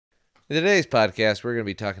In today's podcast, we're going to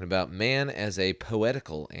be talking about man as a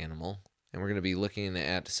poetical animal, and we're going to be looking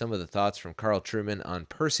at some of the thoughts from Carl Trueman on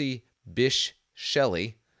Percy Bysshe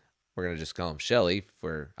Shelley. We're going to just call him Shelley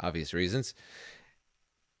for obvious reasons.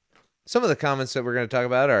 Some of the comments that we're going to talk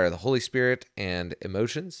about are the Holy Spirit and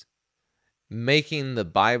emotions, making the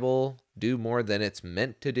Bible do more than it's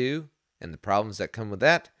meant to do, and the problems that come with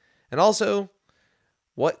that, and also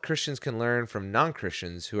what Christians can learn from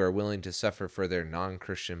non-Christians who are willing to suffer for their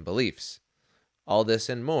non-Christian beliefs. All this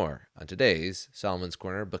and more on today's Solomon's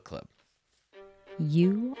Corner Book Club.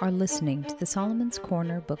 You are listening to the Solomon's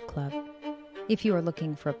Corner Book Club. If you are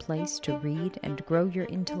looking for a place to read and grow your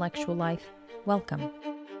intellectual life, welcome.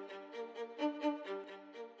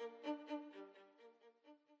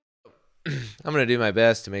 I'm going to do my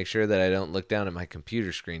best to make sure that I don't look down at my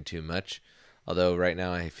computer screen too much. Although right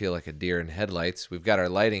now I feel like a deer in headlights. We've got our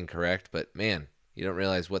lighting correct, but man, you don't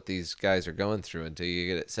realize what these guys are going through until you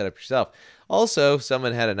get it set up yourself. Also,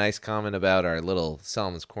 someone had a nice comment about our little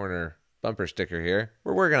Solomon's Corner bumper sticker here.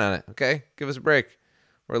 We're working on it, okay? Give us a break.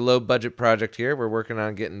 We're a low-budget project here. We're working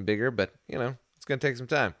on getting bigger, but, it's going to take some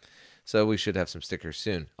time. So we should have some stickers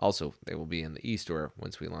soon. Also, they will be in the e-store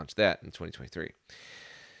once we launch that in 2023.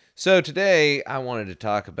 So today I wanted to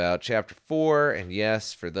talk about chapter 4, and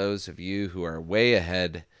yes, for those of you who are way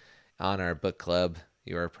ahead on our book club,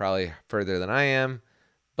 you are probably further than I am,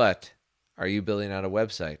 but are you building out a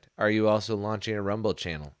website? Are you also launching a Rumble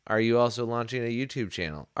channel? Are you also launching a YouTube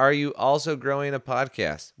channel? Are you also growing a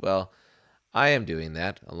podcast? Well, I am doing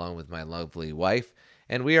that along with my lovely wife,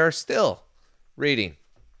 and we are still reading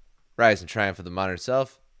Rise and Triumph of the Modern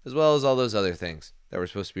Self, as well as all those other things that we're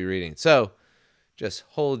supposed to be reading. So just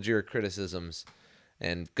hold your criticisms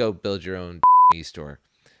and go build your own e-store.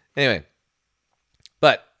 Anyway,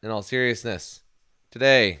 but in all seriousness,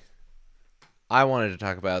 today I wanted to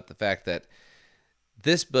talk about the fact that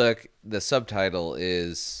this book, the subtitle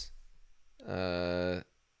is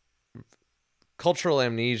Cultural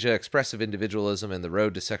Amnesia, Expressive Individualism, and the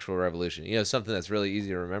Road to Sexual Revolution. Something that's really easy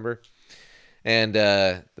to remember. And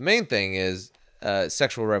the main thing is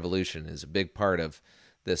sexual revolution is a big part of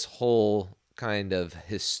this whole kind of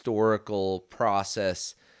historical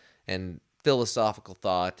process and philosophical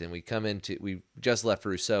thought. And we just left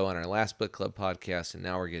Rousseau on our last book club podcast, and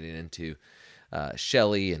now we're getting into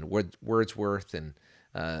Shelley and Wordsworth,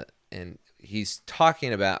 and he's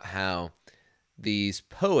talking about how these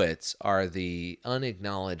poets are the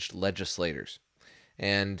unacknowledged legislators.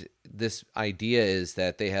 And this idea is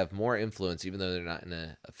that they have more influence, even though they're not in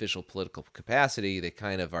an official political capacity. They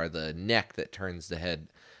kind of are the neck that turns the head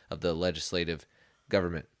of the legislative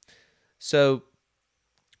government. So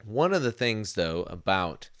one of the things, though,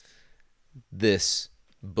 about this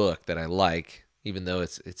book that I like, even though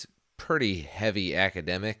it's pretty heavy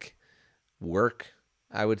academic work,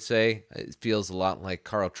 I would say, it feels a lot like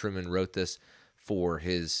Carl Trueman wrote this for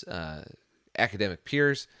his academic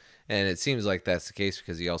peers, and it seems like that's the case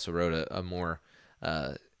because he also wrote a more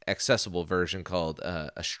accessible version called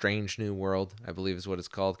A Strange New World, I believe is what it's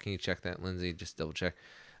called. Can you check that, Lindsay? Just double check.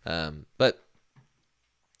 But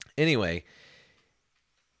anyway,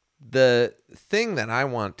 the thing that I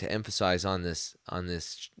want to emphasize on this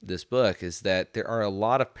book is that there are a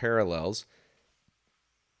lot of parallels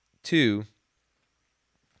to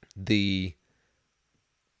the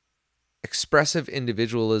expressive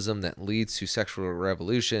individualism that leads to sexual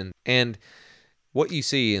revolution. And what you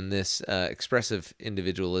see in this expressive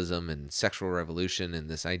individualism and sexual revolution and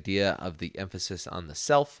this idea of the emphasis on the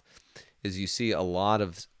self is you see a lot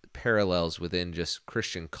of parallels within just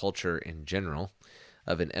Christian culture in general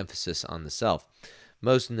of an emphasis on the self.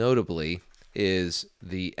 Most notably is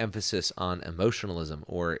the emphasis on emotionalism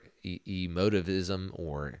or emotivism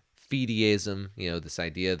or fideism, this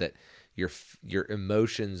idea that your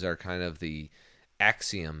emotions are kind of the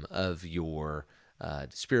axiom of your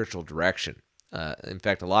spiritual direction. In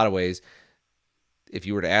fact, a lot of ways, if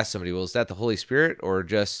you were to ask somebody, well, is that the Holy Spirit or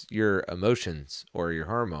just your emotions or your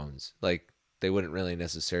hormones? Like, they wouldn't really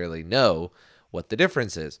necessarily know what the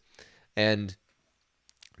difference is. And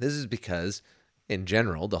this is because, in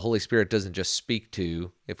general, the Holy Spirit doesn't just speak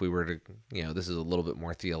to, if we were to, this is a little bit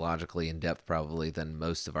more theologically in depth probably than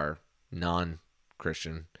most of our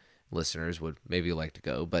non-Christian listeners would maybe like to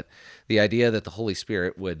go. But the idea that the Holy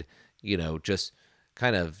Spirit would, just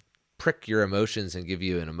kind of prick your emotions and give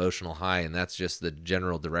you an emotional high, and that's just the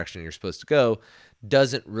general direction you're supposed to go,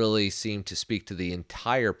 doesn't really seem to speak to the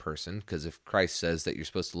entire person, because if Christ says that you're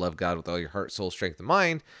supposed to love God with all your heart, soul, strength, and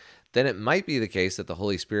mind, then it might be the case that the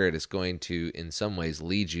Holy Spirit is going to, in some ways,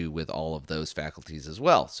 lead you with all of those faculties as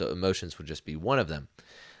well. So emotions would just be one of them.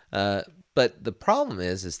 But the problem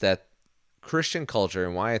is that Christian culture,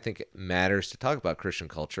 and why I think it matters to talk about Christian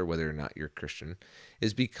culture, whether or not you're Christian,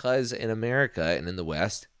 is because in America and in the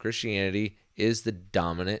West, Christianity is the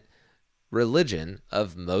dominant religion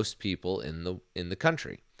of most people in the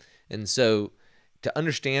country. And so to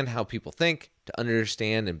understand how people think, to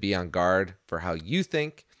understand and be on guard for how you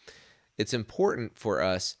think, it's important for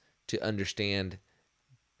us to understand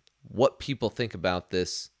what people think about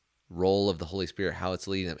this role of the Holy Spirit, how it's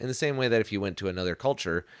leading them. In the same way that if you went to another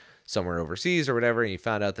culture, somewhere overseas or whatever, and you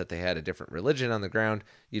found out that they had a different religion on the ground,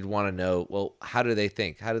 you'd want to know, well, how do they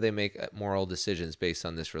think? How do they make moral decisions based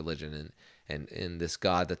on this religion and in this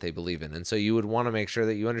God that they believe in? And so you would want to make sure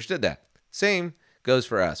that you understood that. Same goes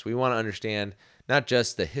for us. We want to understand not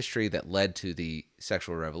just the history that led to the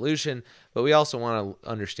sexual revolution, but we also want to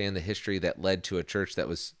understand the history that led to a church that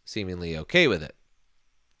was seemingly okay with it.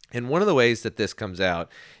 And one of the ways that this comes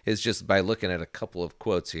out is just by looking at a couple of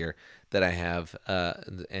quotes here that I have,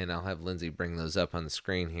 and I'll have Lindsay bring those up on the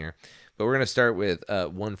screen here. But we're going to start with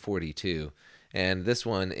 142. And this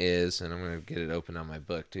one is, and I'm going to get it open on my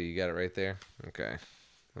book too. You got it right there? Okay.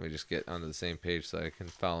 Let me just get onto the same page so I can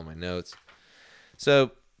follow my notes.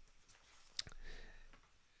 So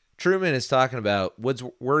Truman is talking about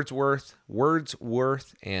Wordsworth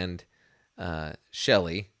and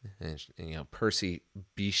Shelley, and Percy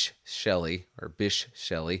Bysshe Shelley, or Bysshe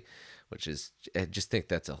Shelley, which is, I just think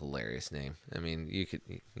that's a hilarious name. I mean, you could,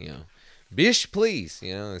 Bysshe, please,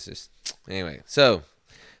 it's just, anyway. So,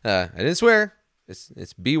 I didn't swear.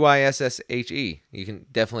 It's Bysshe. You can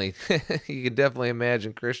definitely,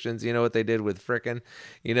 imagine Christians, what they did with frickin',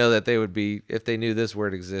 that they would be, if they knew this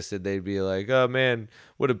word existed, they'd be like, oh man,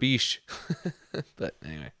 what a biche. But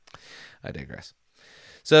anyway, I digress.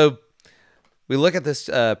 So, we look at this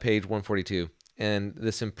page 142, and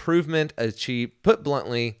this improvement achieved, put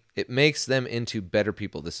bluntly, it makes them into better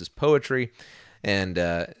people. This is poetry, and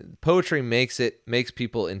poetry makes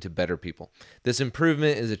people into better people. This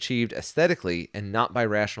improvement is achieved aesthetically and not by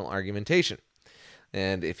rational argumentation.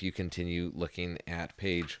 And if you continue looking at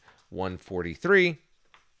page 143,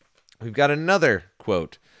 we've got another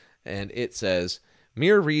quote, and it says,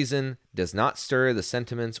 "Mere reason does not stir the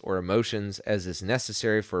sentiments or emotions as is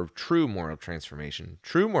necessary for true moral transformation.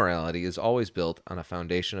 True morality is always built on a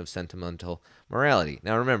foundation of sentimental morality."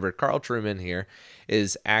 Now remember, Carl Trueman here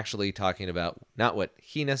is actually talking about not what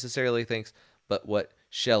he necessarily thinks, but what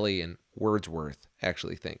Shelley and Wordsworth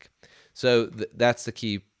actually think. So that's the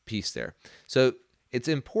key piece there. So it's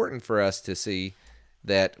important for us to see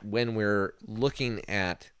that when we're looking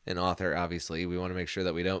at an author, obviously, we want to make sure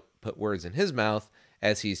that we don't put words in his mouth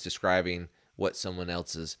as he's describing what someone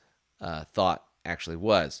else's thought actually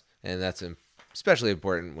was. And that's especially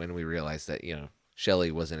important when we realize that,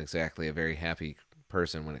 Shelley wasn't exactly a very happy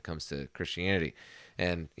person when it comes to Christianity.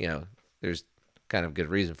 And, there's kind of good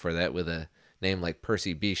reason for that with a name like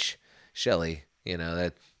Percy Bysshe Shelley.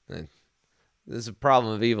 That there's a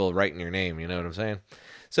problem of evil right in your name, you know what I'm saying?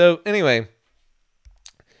 So anyway,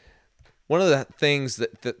 one of the things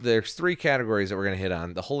that there's three categories that we're going to hit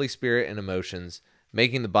on: the Holy Spirit and emotions,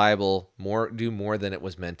 making the Bible do more than it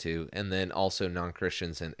was meant to, and then also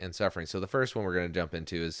non-Christians and suffering. So the first one we're going to jump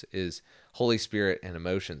into is Holy Spirit and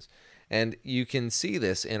emotions. And you can see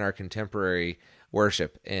this in our contemporary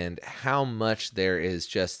worship and how much there is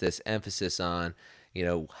just this emphasis on,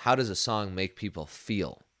 how does a song make people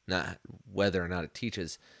feel, not whether or not it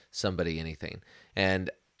teaches somebody anything. And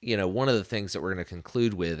one of the things that we're going to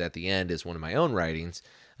conclude with at the end is one of my own writings,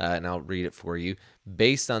 and I'll read it for you,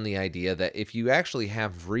 based on the idea that if you actually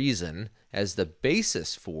have reason as the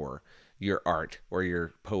basis for your art or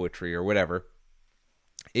your poetry or whatever,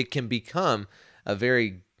 it can become a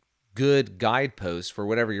very good guidepost for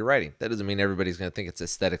whatever you're writing. That doesn't mean everybody's going to think it's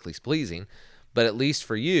aesthetically pleasing, but at least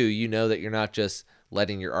for you, you know that you're not just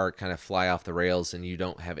letting your art kind of fly off the rails and you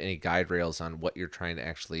don't have any guide rails on what you're trying to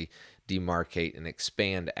actually demarcate and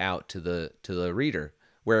expand out to the reader,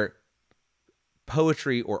 where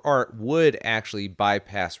poetry or art would actually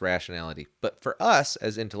bypass rationality. But for us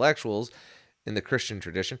as intellectuals in the Christian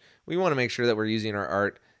tradition, we want to make sure that we're using our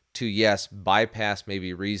art to, yes, bypass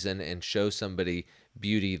maybe reason and show somebody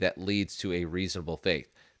beauty that leads to a reasonable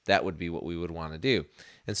faith. That would be what we would want to do.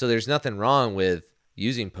 And so there's nothing wrong with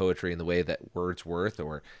using poetry in the way that Wordsworth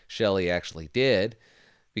or Shelley actually did,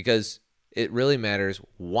 because it really matters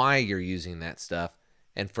why you're using that stuff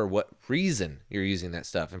and for what reason you're using that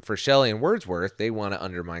stuff. And for Shelley and Wordsworth, they want to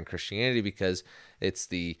undermine Christianity because it's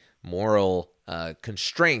the moral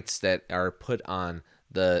constraints that are put on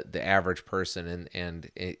the average person,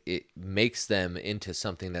 and it makes them into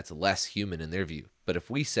something that's less human in their view. But if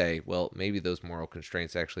we say, well, maybe those moral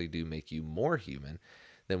constraints actually do make you more human,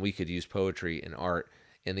 then we could use poetry and art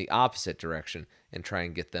in the opposite direction and try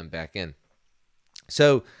and get them back in.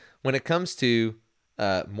 So when it comes to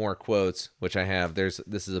more quotes, which I have, this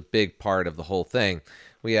is a big part of the whole thing.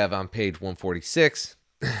 We have on page 146,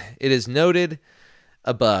 it is noted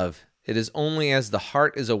above, it is only as the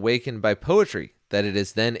heart is awakened by poetry that it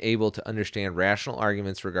is then able to understand rational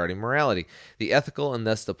arguments regarding morality. The ethical and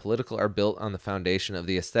thus the political are built on the foundation of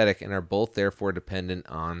the aesthetic and are both therefore dependent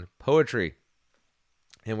on poetry.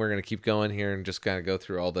 And we're going to keep going here and just kind of go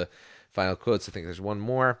through all the final quotes. I think there's one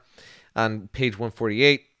more. On page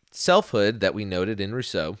 148, selfhood that we noted in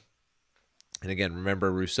Rousseau. And again,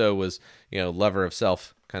 remember Rousseau was, lover of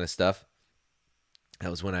self kind of stuff.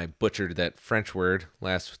 That was when I butchered that French word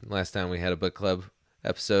last time we had a book club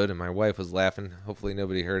episode, and my wife was laughing. Hopefully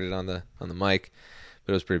nobody heard it on the mic,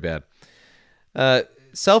 but it was pretty bad.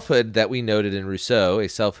 Selfhood that we noted in Rousseau, a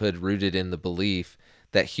selfhood rooted in the belief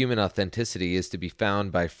that human authenticity is to be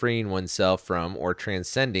found by freeing oneself from or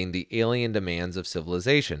transcending the alien demands of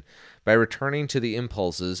civilization, by returning to the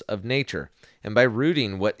impulses of nature, and by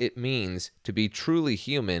rooting what it means to be truly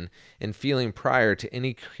human and feeling prior to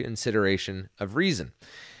any consideration of reason.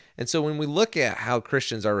 And so when we look at how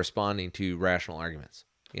Christians are responding to rational arguments,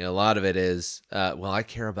 a lot of it is, I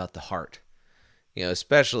care about the heart,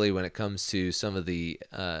 especially when it comes to some of the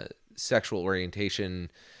sexual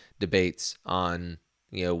orientation debates on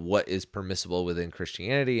what is permissible within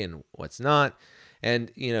Christianity and what's not.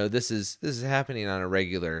 And this is happening on a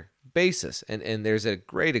regular basis, and there's a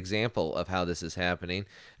great example of how this is happening.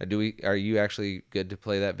 Are you actually good to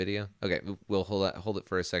play that video? Okay, we'll hold it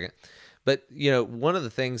for a second. But one of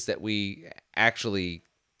the things that we actually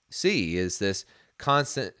see is this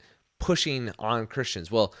constant pushing on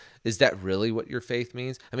Christians. Well, is that really what your faith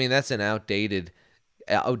means? I mean, that's an outdated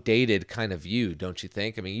kind of view, don't you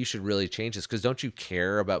think? I mean, you should really change this, because don't you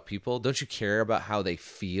care about people? Don't you care about how they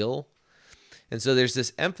feel? And so there's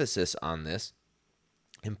this emphasis on this.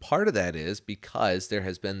 And part of that is because there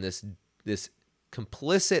has been this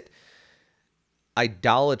complicit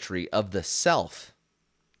idolatry of the self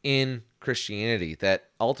in Christianity that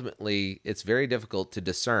ultimately it's very difficult to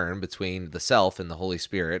discern between the self and the Holy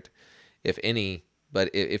Spirit, if any, but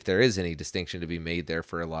if there is any distinction to be made there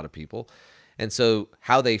for a lot of people. And so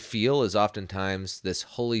how they feel is oftentimes this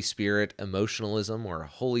Holy Spirit emotionalism or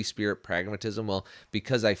Holy Spirit pragmatism. Well,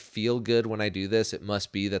 because I feel good when I do this, it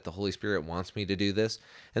must be that the Holy Spirit wants me to do this.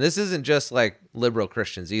 And this isn't just like liberal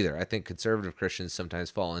Christians either. I think conservative Christians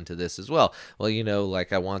sometimes fall into this as well. Well,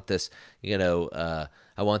 I want this,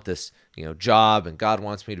 I want this, job, and God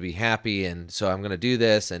wants me to be happy, and so I'm going to do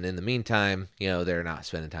this. And in the meantime, they're not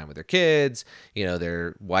spending time with their kids.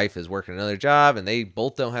 Their wife is working another job, and they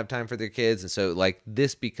both don't have time for their kids. And so,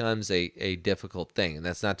 this becomes a difficult thing. And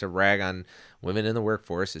that's not to rag on women in the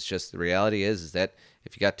workforce. It's just the reality is that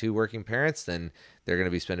if you got two working parents, then they're going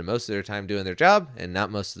to be spending most of their time doing their job and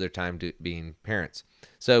not most of their time being parents.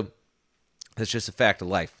 So that's just a fact of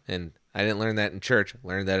life. And I didn't learn that in church. I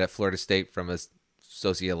learned that at Florida State from a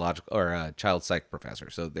sociological or a child psych professor.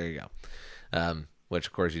 So there you go. Which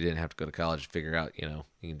of course you didn't have to go to college to figure out, you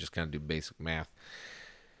can just kind of do basic math.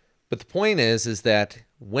 But the point is that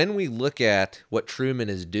when we look at what Truman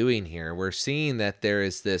is doing here, we're seeing that there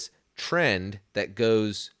is this trend that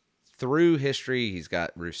goes through history. He's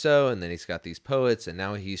got Rousseau, and then he's got these poets, and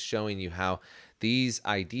now he's showing you how these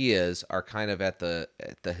ideas are kind of at the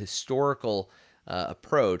historical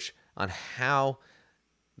approach on how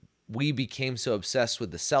we became so obsessed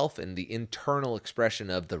with the self and the internal expression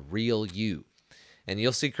of the real you. And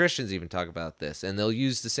you'll see Christians even talk about this, and they'll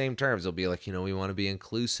use the same terms. They'll be like, we want to be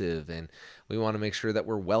inclusive, and we want to make sure that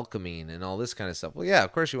we're welcoming and all this kind of stuff. Well, yeah,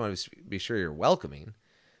 of course you want to be sure you're welcoming,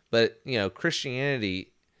 but,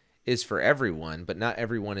 Christianity is for everyone, but not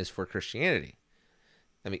everyone is for Christianity.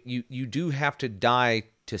 I mean, you do have to die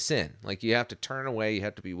to sin. You have to turn away. You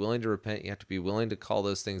have to be willing to repent. You have to be willing to call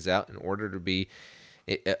those things out in order to be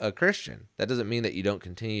a Christian. That doesn't mean that you don't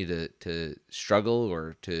continue to struggle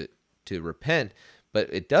or to repent,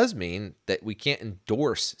 but it does mean that we can't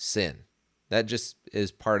endorse sin. That just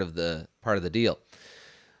is part of the deal.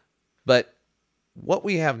 But what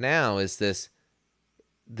we have now is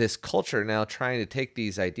this culture now trying to take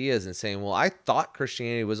these ideas and saying, well, I thought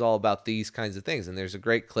Christianity was all about these kinds of things. And there's a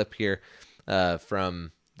great clip here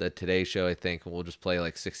from the Today Show, I think, and we'll just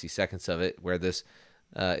play 60 seconds of it, where this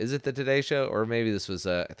is it the Today Show, or maybe this was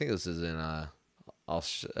I think this is in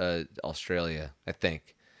Australia, I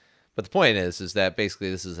think. But the point is that basically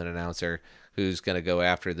this is an announcer who's going to go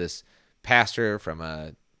after this pastor from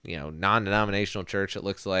a non-denominational church, it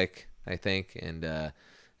looks like, I think, and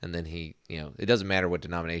then he, it doesn't matter what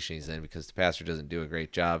denomination he's in, because the pastor doesn't do a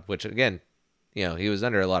great job, which again, he was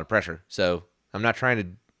under a lot of pressure. So I'm not trying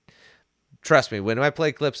to, trust me, when I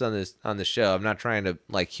play clips on this show, I'm not trying to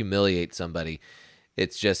like humiliate somebody.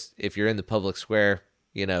 It's just, if you're in the public square,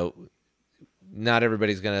 not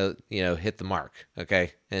everybody's going to, hit the mark.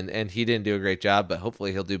 Okay. And he didn't do a great job, but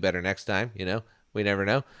hopefully he'll do better next time. We never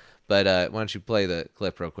know. But why don't you play the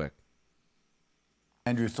clip real quick?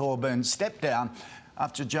 Andrew Thorburn stepped down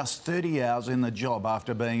after just 30 hours in the job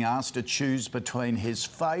after being asked to choose between his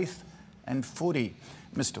faith and footy.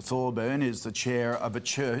 Mr Thorburn is the chair of a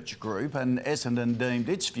church group, and Essendon deemed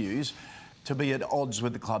its views to be at odds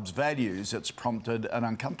with the club's values. It's prompted an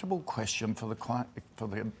uncomfortable question for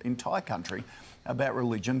the entire country about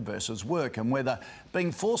religion versus work and whether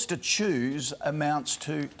being forced to choose amounts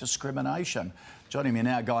to discrimination. Joining me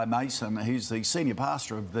now, Guy Mason. He's the senior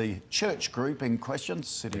pastor of the church group in question,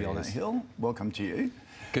 City on a Hill. Welcome to you.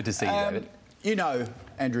 Good to see you, David. You know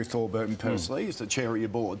Andrew Thorburn personally. He's the chair of your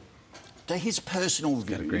board. Do his personal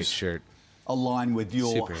views Got a great shirt. align with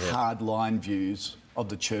your hardline views of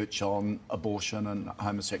the church on abortion and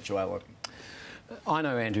homosexuality? I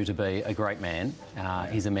know Andrew to be a great man.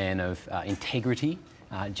 He's a man of integrity,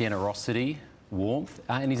 generosity, warmth,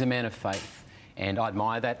 and he's a man of faith. And I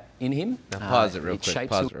admire that in him. Now pause it real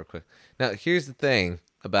quick. Now here's the thing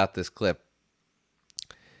about this clip.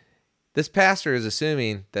 This pastor is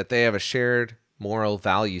assuming that they have a shared moral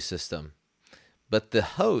value system, but the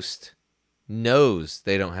host knows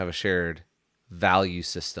they don't have a shared value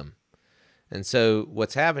system. And so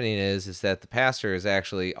what's happening is that the pastor is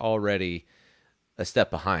actually already a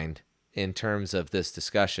step behind in terms of this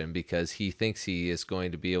discussion, because he thinks he is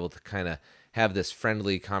going to be able to kind of have this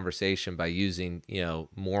friendly conversation by using,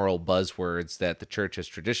 moral buzzwords that the church has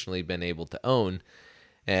traditionally been able to own.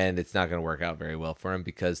 And it's not going to work out very well for him,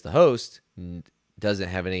 because the host doesn't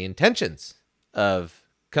have any intentions of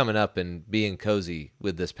coming up and being cozy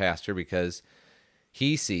with this pastor, because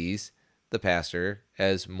he sees the pastor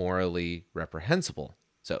as morally reprehensible.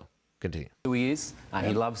 So continue. Who he is.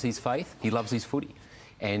 He loves his faith. He loves his footy.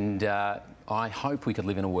 And I hope we could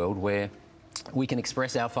live in a world where we can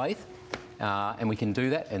express our faith and we can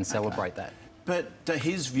do that and celebrate that. But do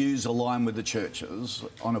his views align with the church's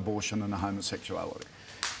on abortion and homosexuality?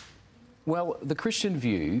 Well, the Christian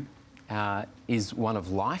view is one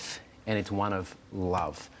of life, and it's one of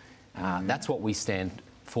love. That's what we stand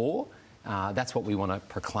for. That's what we want to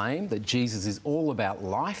proclaim, that Jesus is all about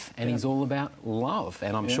life and he's all about love.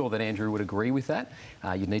 And I'm sure that Andrew would agree with that.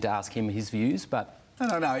 You'd need to ask him his views, but...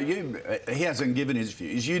 No. He hasn't given his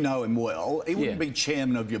views. You know him well. He wouldn't be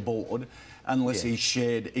chairman of your board unless he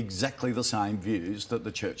shared exactly the same views that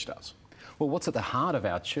the church does. Well, what's at the heart of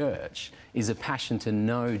our church is a passion to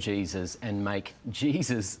know Jesus and make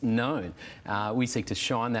Jesus known. We seek to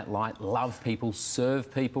shine that light, love people,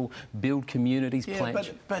 serve people, build communities,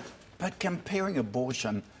 plant... But comparing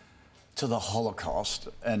abortion to the Holocaust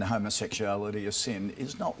and homosexuality as sin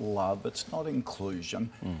is not love, it's not inclusion.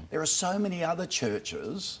 There are so many other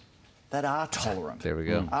churches that are tolerant. There we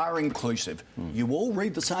go. Are inclusive. You all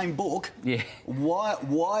read the same book. Yeah.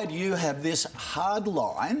 Why do you have this hard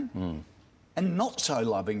line and not so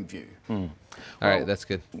loving view? All right, that's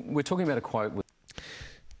good. We're talking about a quote.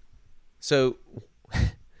 So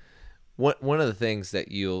one of the things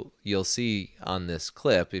that you'll see on this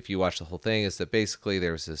clip, if you watch the whole thing, is that basically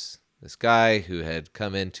there was this guy who had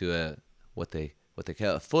come into a what they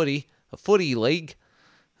call a footy league,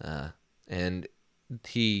 and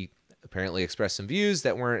he apparently expressed some views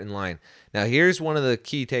that weren't in line. Now, here's one of the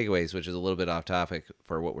key takeaways, which is a little bit off topic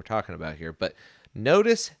for what we're talking about here, but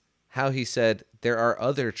notice how he said there are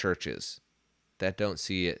other churches that don't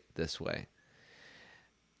see it this way.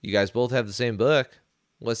 You guys both have the same book.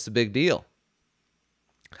 What's the big deal?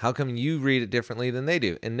 How come you read it differently than they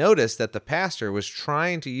do? And notice that the pastor was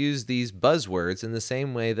trying to use these buzzwords in the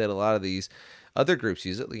same way that a lot of these other groups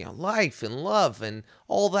use it. Life and love and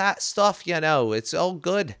all that stuff, it's all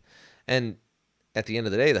good. And at the end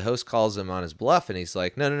of the day, the host calls him on his bluff, and he's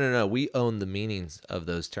like, no, we own the meanings of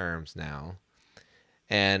those terms now.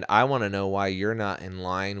 And I want to know why you're not in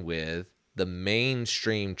line with the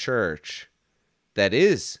mainstream church that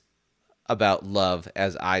is about love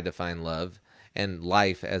as I define love and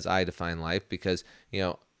life as I define life, because,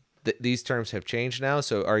 these terms have changed now.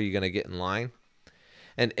 So are you going to get in line?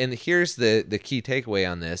 And here's the key takeaway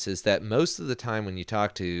on this is that most of the time when you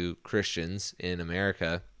talk to Christians in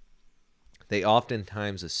America, they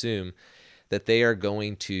oftentimes assume that they are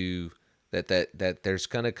going to, that there's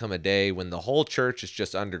going to come a day when the whole church is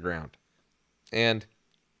just underground. And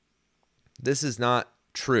this is not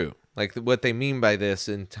true. Like, what they mean by this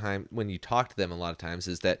in time when you talk to them a lot of times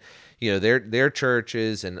is that, their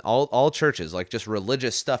churches and all churches, like just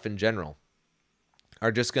religious stuff in general,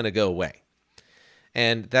 are just going to go away.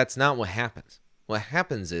 And that's not what happens. What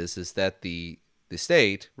happens is that the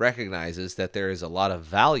state recognizes that there is a lot of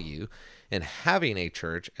value in having a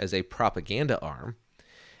church as a propaganda arm,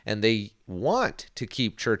 and they want to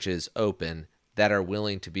keep churches open that are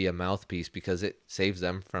willing to be a mouthpiece because it saves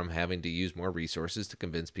them from having to use more resources to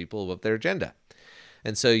convince people of their agenda.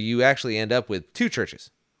 And so you actually end up with two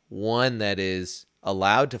churches, one that is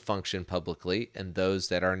allowed to function publicly and those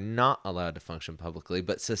that are not allowed to function publicly.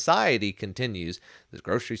 But society continues. The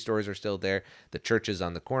grocery stores are still there. The churches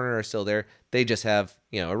on the corner are still there. They just have,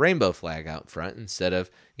 a rainbow flag out front instead of,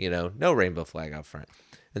 no rainbow flag out front.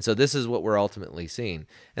 And so this is what we're ultimately seeing.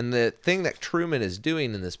 And the thing that Truman is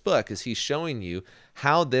doing in this book is he's showing you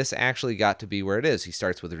how this actually got to be where it is. He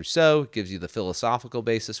starts with Rousseau, gives you the philosophical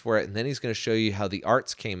basis for it, and then he's going to show you how the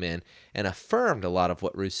arts came in and affirmed a lot of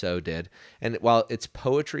what Rousseau did. And while it's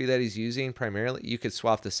poetry that he's using primarily, you could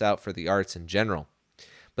swap this out for the arts in general.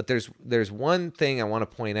 But there's one thing I want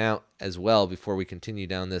to point out as well before we continue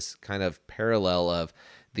down this kind of parallel of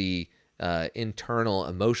the internal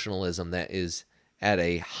emotionalism that is at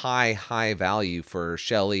a high value for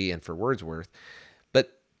Shelley and for Wordsworth.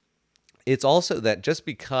 But it's also that just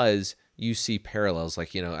because you see parallels,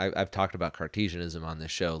 like, I've talked about Cartesianism on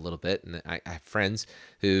this show a little bit, and I have friends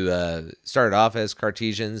who started off as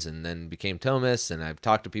Cartesians and then became Thomists, and I've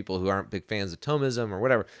talked to people who aren't big fans of Thomism or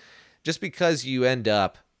whatever. Just because you end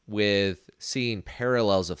up with seeing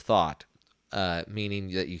parallels of thought,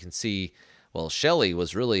 meaning that you can see, well, Shelley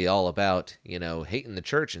was really all about, hating the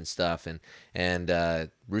church and stuff, and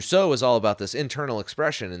Rousseau was all about this internal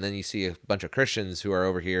expression, and then you see a bunch of Christians who are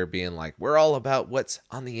over here being like, we're all about what's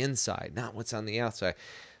on the inside, not what's on the outside.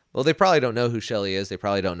 Well, they probably don't know who Shelley is. They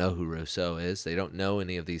probably don't know who Rousseau is. They don't know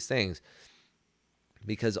any of these things,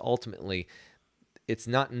 because ultimately it's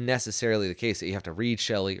not necessarily the case that you have to read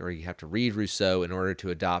Shelley or you have to read Rousseau in order to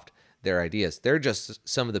adopt their ideas. They're just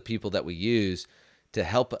some of the people that we use to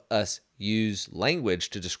help us use language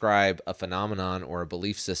to describe a phenomenon or a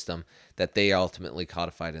belief system that they ultimately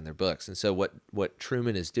codified in their books. And so what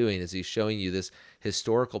Truman is doing is he's showing you this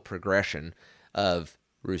historical progression of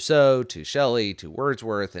Rousseau to Shelley to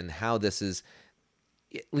Wordsworth, and how this is,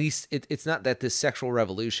 at least it's not that this sexual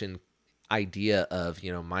revolution idea of,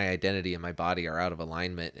 my identity and my body are out of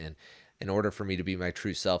alignment, and in order for me to be my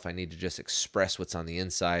true self, I need to just express what's on the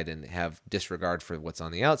inside and have disregard for what's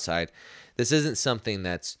on the outside. This isn't something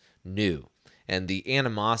that's new. And the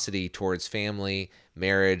animosity towards family,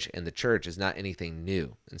 marriage, and the church is not anything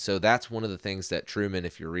new. And so that's one of the things that Truman,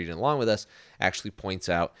 if you're reading along with us, actually points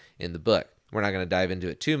out in the book. We're not going to dive into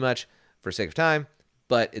it too much for sake of time,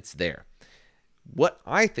 but it's there. What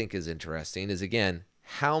I think is interesting is, again,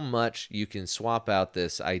 how much you can swap out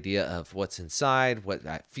this idea of what's inside, what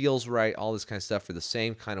that feels right, all this kind of stuff, for the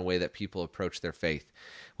same kind of way that people approach their faith.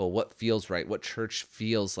 Well, what feels right? What church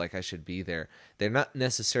feels like I should be there? They're not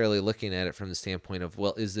necessarily looking at it from the standpoint of,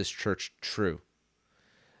 well, is this church true?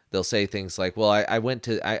 They'll say things like, well, I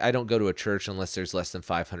don't go to a church unless there's less than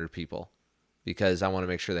 500 people because I want to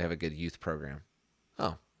make sure they have a good youth program.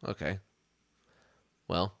 Oh, okay.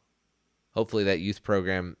 Well, hopefully that youth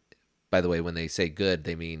program, by the way, when they say good,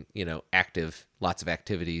 they mean, active, lots of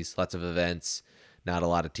activities, lots of events, not a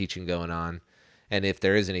lot of teaching going on. And if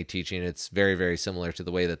there is any teaching, it's very, very similar to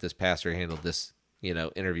the way that this pastor handled this,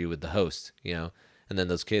 interview with the host, and then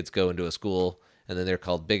those kids go into a school and then they're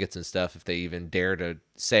called bigots and stuff if they even dare to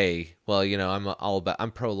say, well,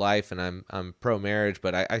 I'm pro-life and I'm pro-marriage,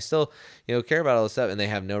 but I still, care about all this stuff, and they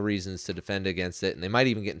have no reasons to defend against it, and they might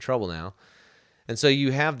even get in trouble now. And so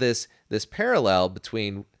you have this parallel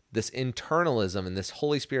between this internalism and this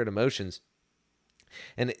Holy Spirit emotions,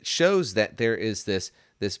 and it shows that there is this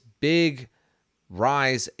big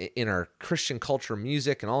rise in our Christian culture,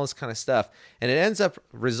 music, and all this kind of stuff, and it ends up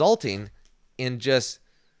resulting in just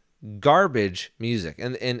garbage music.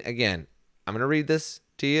 And again, I'm going to read this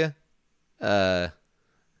to you, and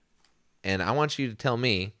I want you to tell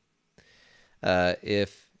me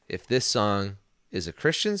if this song is a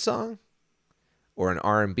Christian song or an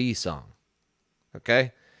R&B song,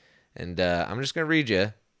 okay? And I'm just going to read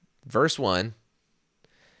you verse 1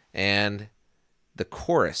 and the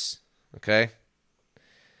chorus, okay?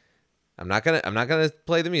 I'm not gonna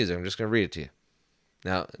play the music. I'm just gonna read it to you.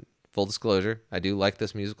 Now, full disclosure, I do like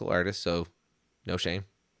this musical artist, so no shame.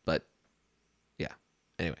 But yeah.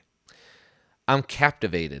 Anyway, I'm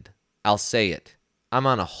captivated. I'll say it. I'm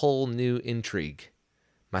on a whole new intrigue.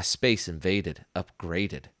 My space invaded,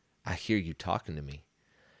 upgraded. I hear you talking to me.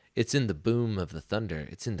 It's in the boom of the thunder.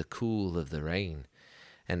 It's in the cool of the rain.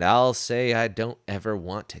 And I'll say I don't ever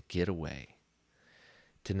want to get away.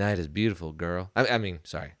 Tonight is beautiful, girl.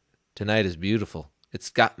 Tonight is beautiful. It's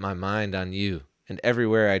got my mind on you. and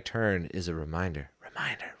everywhere I turn is a reminder,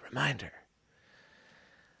 reminder, reminder.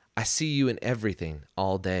 I see you in everything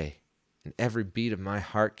all day, and every beat of my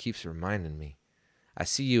heart keeps reminding me. I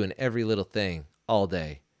see you in every little thing all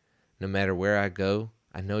day. No matter where I go,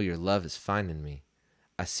 I know your love is finding me.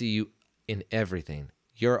 I see you in everything.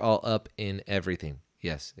 You're all up in everything.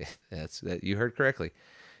 Yes, that you heard correctly.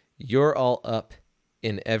 You're all up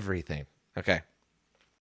in everything. Okay.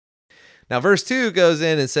 Now, verse 2 goes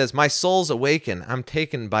in and says, my soul's awakened. I'm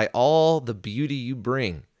taken by all the beauty you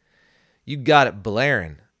bring. You got it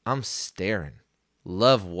blaring. I'm staring.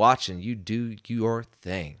 Love watching you do your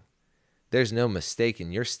thing. There's no mistake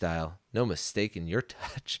in your style, no mistake in your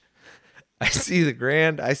touch. I see the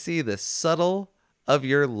grand, I see the subtle of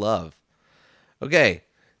your love. Okay,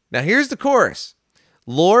 now here's the chorus.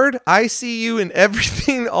 Lord, I see you in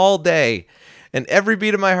everything all day, and every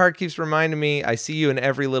beat of my heart keeps reminding me I see you in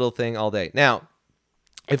every little thing all day. Now,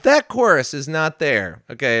 if that chorus is not there,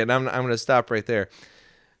 okay, and I'm going to stop right there.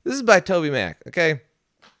 This is by Toby Mac, okay?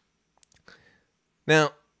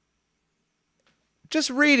 Now, just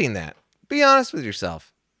reading that, be honest with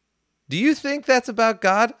yourself. Do you think that's about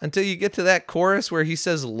God until you get to that chorus where he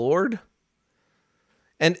says Lord?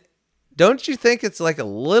 And don't you think it's like a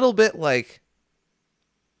little bit like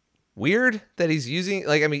weird that he's using,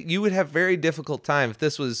 like, I mean, you would have very difficult time if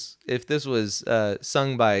this was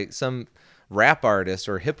sung by some rap artist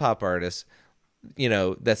or hip hop artist, you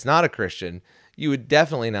know, that's not a Christian. You would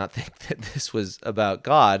definitely not think that this was about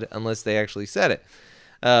God unless they actually said it.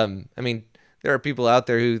 I mean, there are people out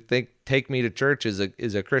there who think "Take Me to Church" is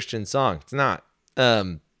a Christian song. It's not.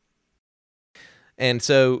 And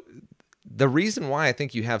so the reason why I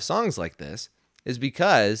think you have songs like this is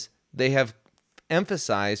because they have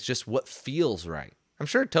emphasized just what feels right. I'm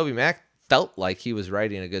sure Toby Mac felt like he was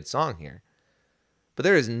writing a good song here, but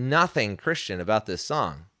there is nothing Christian about this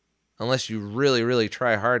song unless you really, really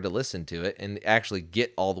try hard to listen to it and actually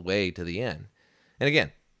get all the way to the end. And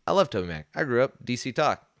again, I love Toby Mac. I grew up DC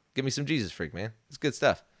Talk. Give me some Jesus Freak, man. It's good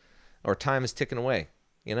stuff. Or Time is Ticking Away,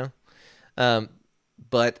 you know?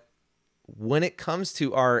 But when it comes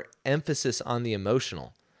to our emphasis on the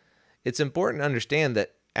emotional, it's important to understand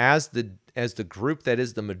that as the group that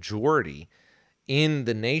is the majority in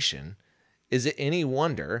the nation, is it any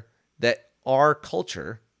wonder that our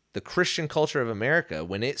culture, the Christian culture of America,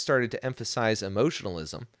 when it started to emphasize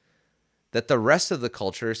emotionalism, that the rest of the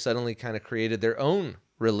culture suddenly kind of created their own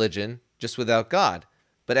religion just without God?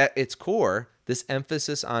 But at its core, this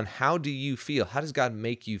emphasis on how do you feel? How does God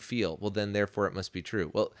make you feel? Well, then therefore it must be true.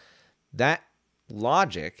 Well, that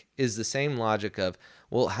logic is the same logic of,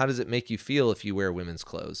 well, how does it make you feel if you wear women's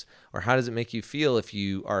clothes? Or how does it make you feel if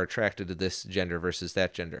you are attracted to this gender versus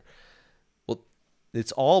that gender? Well,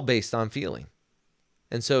 it's all based on feeling.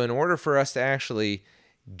 And so in order for us to actually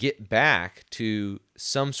get back to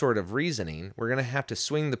some sort of reasoning, we're going to have to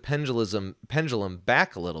swing the pendulum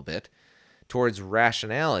back a little bit towards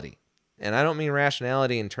rationality. And I don't mean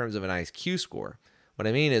rationality in terms of an IQ score. What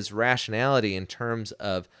I mean is rationality in terms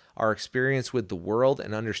of our experience with the world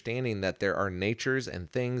and understanding that there are natures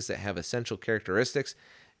and things that have essential characteristics.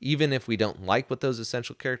 Even if we don't like what those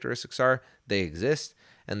essential characteristics are, they exist,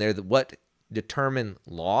 and they're what determine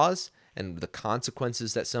laws and the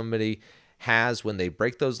consequences that somebody has when they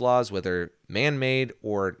break those laws, whether man-made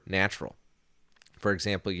or natural. For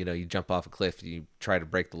example, you know, you jump off a cliff, you try to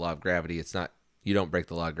break the law of gravity. It's not, you don't break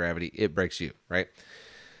the law of gravity, it breaks you, right?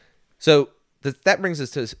 So that brings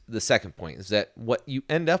us to the second point, is that what you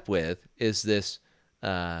end up with is this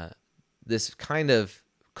this kind of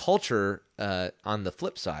culture on the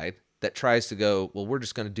flip side that tries to go, well, we're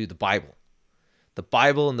just going to do the Bible. The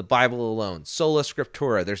Bible and the Bible alone. Sola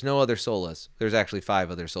Scriptura. There's no other solas. There's actually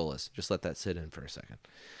 5 other solas. Just let that sit in for a second.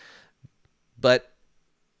 But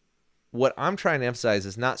what I'm trying to emphasize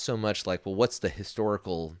is not so much like, well, what's the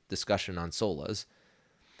historical discussion on solas?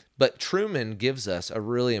 But Truman gives us a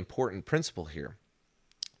really important principle here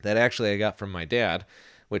that actually I got from my dad,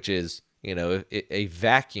 which is, you know, a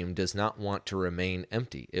vacuum does not want to remain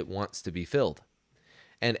empty. It wants to be filled.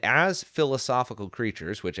 And as philosophical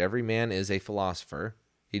creatures, which every man is a philosopher,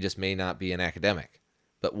 he just may not be an academic.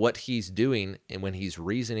 But what he's doing and when he's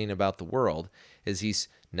reasoning about the world is he's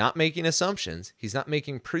not making assumptions. He's not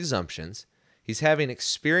making presumptions. He's having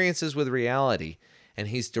experiences with reality, and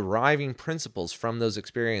he's deriving principles from those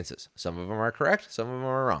experiences. Some of them are correct, some of them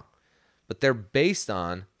are wrong. But they're based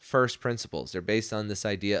on first principles. They're based on this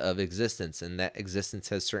idea of existence, and that existence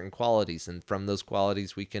has certain qualities. And from those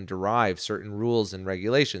qualities, we can derive certain rules and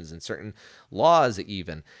regulations and certain laws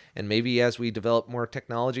even. And maybe as we develop more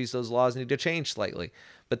technologies, those laws need to change slightly.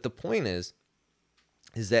 But the point is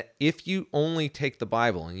is that if you only take the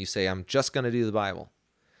Bible and you say, I'm just going to do the Bible,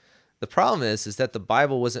 the problem is that the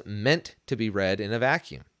Bible wasn't meant to be read in a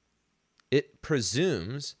vacuum. It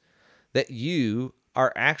presumes that you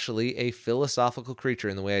are actually a philosophical creature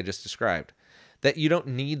in the way I just described, that you don't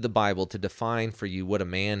need the Bible to define for you what a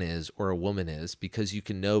man is or a woman is because you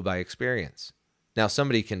can know by experience. Now,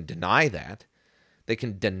 somebody can deny that. They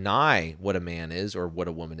can deny what a man is or what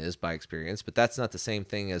a woman is by experience, but that's not the same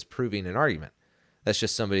thing as proving an argument. That's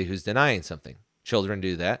just somebody who's denying something. Children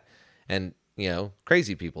do that, and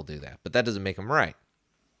crazy people do that, but that doesn't make them right.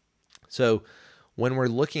 So when we're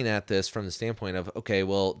looking at this from the standpoint of, okay,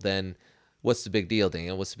 well, then what's the big deal,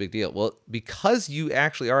 Daniel? What's the big deal? Well, because you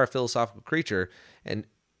actually are a philosophical creature, and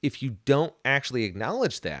if you don't actually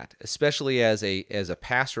acknowledge that, especially as a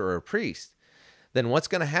pastor or a priest, then what's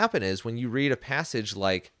going to happen is when you read a passage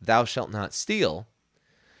like thou shalt not steal,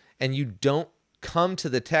 and you don't come to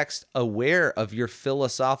the text aware of your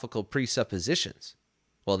philosophical presuppositions,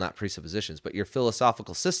 well, not presuppositions, but your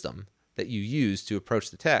philosophical system that you use to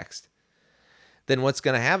approach the text, then what's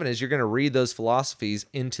going to happen is you're going to read those philosophies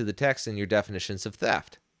into the text in your definitions of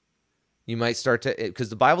theft. You might start to, because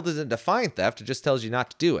the Bible doesn't define theft, it just tells you not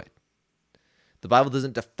to do it. The Bible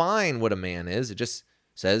doesn't define what a man is, it just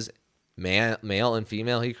says male and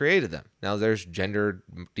female, he created them. Now there's gender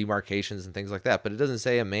demarcations and things like that, but it doesn't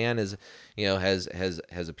say a man is, has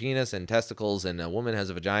a penis and testicles, and a woman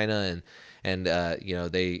has a vagina, and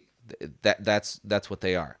that's what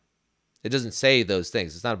they are. It doesn't say those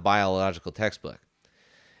things. It's not a biological textbook.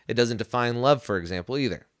 It doesn't define love, for example,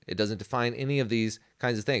 either. It doesn't define any of these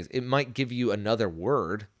kinds of things. It might give you another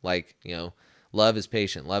word like, love is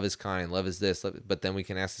patient, love is kind, love is this, but then we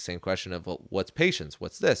can ask the same question of, well, what's patience?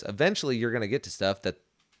 What's this? Eventually, you're going to get to stuff that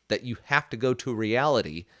you have to go to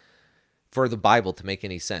reality for the Bible to make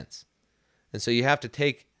any sense. And so you have to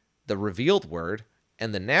take the revealed word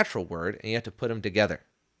and the natural word, and you have to put them together.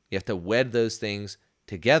 You have to wed those things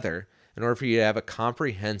together in order for you to have a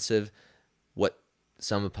comprehensive, what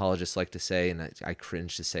some apologists like to say, and I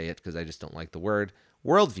cringe to say it because I just don't like the word,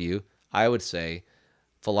 worldview. I would say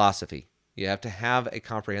philosophy. You have to have a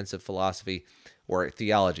comprehensive philosophy or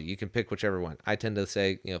theology. You can pick whichever one. I tend to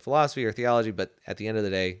say, philosophy or theology, but at the end of the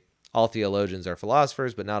day, all theologians are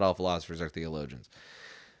philosophers, but not all philosophers are theologians.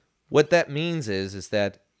 What that means is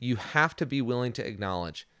that you have to be willing to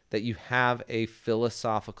acknowledge that you have a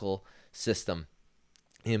philosophical system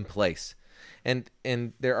in place. And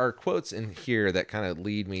there are quotes in here that kind of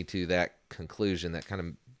lead me to that conclusion, that kind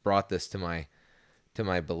of brought this to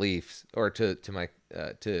my beliefs, or to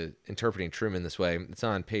interpreting Truman this way. It's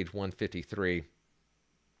on page 153.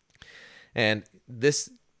 And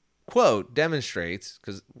this quote demonstrates,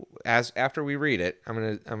 because after we read it, I'm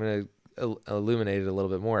going to illuminate it a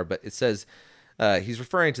little bit more, but it says, he's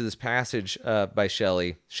referring to this passage by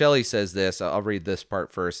Shelley. Shelley says this. I'll read this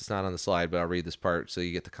part first. It's not on the slide, but I'll read this part so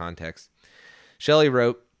you get the context. Shelley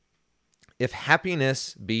wrote, "If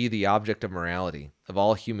happiness be the object of morality, of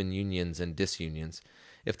all human unions and disunions,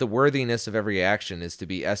 if the worthiness of every action is to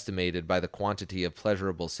be estimated by the quantity of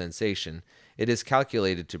pleasurable sensation it is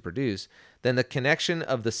calculated to produce, then the connection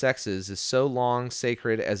of the sexes is so long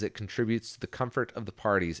sacred as it contributes to the comfort of the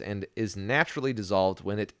parties, and is naturally dissolved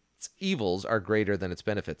when its evils are greater than its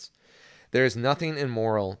benefits. There is nothing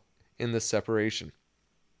immoral in this separation."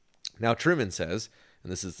 Now Truman says,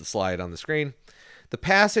 and this is the slide on the screen, "The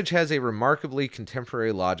passage has a remarkably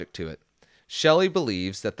contemporary logic to it. Shelley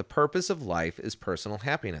believes that the purpose of life is personal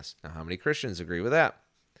happiness." Now, how many Christians agree with that?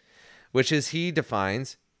 "Which is he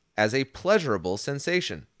defines as a pleasurable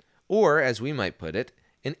sensation, or, as we might put it,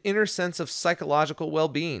 an inner sense of psychological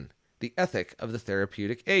well-being, the ethic of the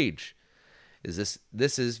therapeutic age."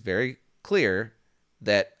 This is very clear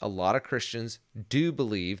that a lot of Christians do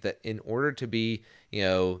believe that in order to be,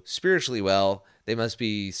 spiritually well, they must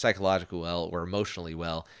be psychologically well or emotionally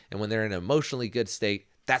well. And when they're in an emotionally good state,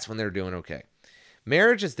 that's when they're doing okay.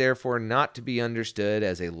 Marriage is therefore not to be understood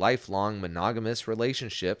as a lifelong monogamous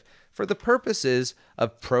relationship for the purposes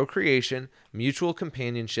of procreation, mutual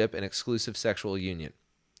companionship, and exclusive sexual union.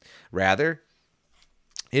 Rather,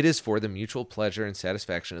 it is for the mutual pleasure and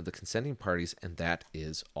satisfaction of the consenting parties, and that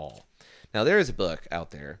is all. Now, there is a book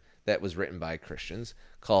out there that was written by Christians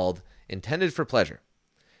called Intended for Pleasure.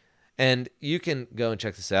 And you can go and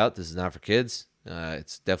check this out. This is not for kids.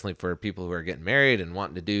 It's definitely for people who are getting married and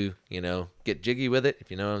wanting to do, get jiggy with it, if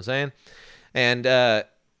you know what I'm saying. And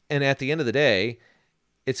at the end of the day,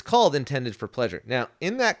 it's called Intended for Pleasure. Now,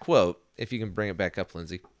 in that quote, if you can bring it back up,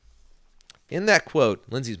 Lindsay. In that quote,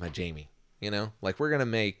 Lindsay's my Jamie. Like we're gonna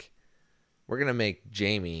make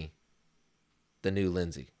Jamie the new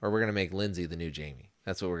Lindsay, or we're gonna make Lindsay the new Jamie.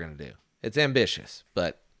 That's what we're gonna do. It's ambitious,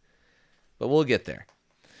 but we'll get there.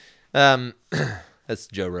 That's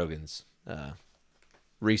Joe Rogan's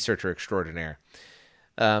researcher extraordinaire.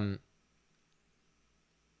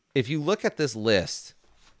 If you look at this list,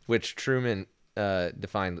 which Truman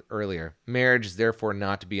defined earlier, marriage is therefore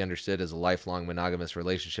not to be understood as a lifelong monogamous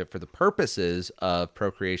relationship for the purposes of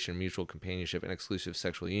procreation, mutual companionship, and exclusive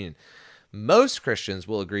sexual union. Most Christians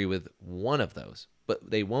will agree with one of those,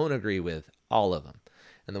 but they won't agree with all of them.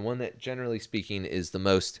 And the one that, generally speaking, is the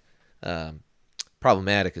most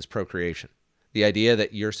problematic is procreation. The idea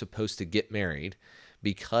that you're supposed to get married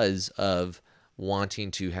because of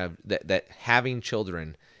wanting to have that having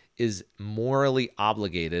children is morally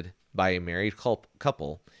obligated by a married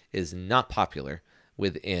couple is not popular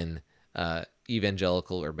within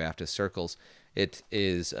evangelical or Baptist circles. It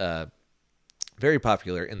is very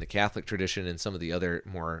popular in the Catholic tradition and some of the other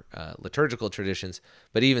more liturgical traditions.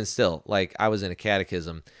 But even still, like I was in a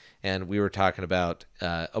catechism and we were talking about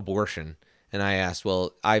abortion, and I asked,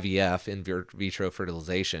 well, IVF, in vitro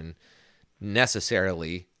fertilization,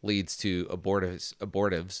 necessarily leads to abortives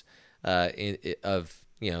of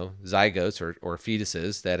zygotes or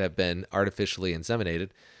fetuses that have been artificially inseminated.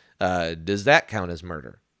 Does that count as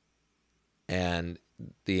murder? And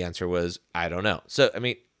the answer was, I don't know. So, I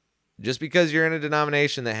mean, just because you're in a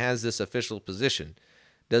denomination that has this official position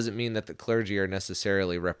doesn't mean that the clergy are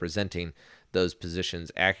necessarily representing those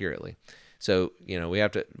positions accurately. So, we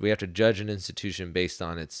have to judge an institution based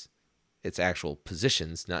on its actual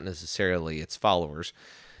positions, not necessarily its followers.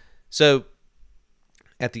 So,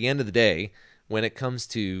 at the end of the day, when it comes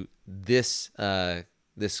to this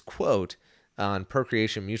quote on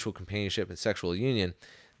procreation, mutual companionship, and sexual union,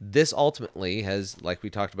 this ultimately has, like we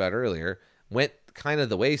talked about earlier, went kind of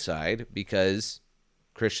the wayside because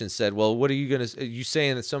Christians said, well, what are you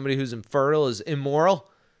saying that somebody who's infertile is immoral?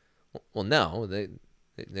 Well, no, they've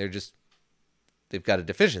got a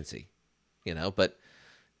deficiency, but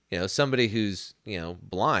somebody who's,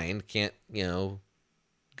 blind can't,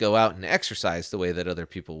 go out and exercise the way that other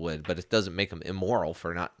people would, but it doesn't make them immoral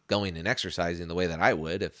for not going and exercising the way that I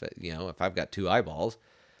would if I've got two eyeballs.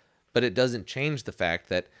 But it doesn't change the fact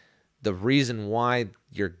that the reason why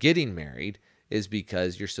you're getting married is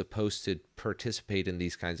because you're supposed to participate in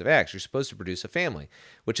these kinds of acts. You're supposed to produce a family,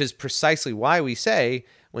 which is precisely why we say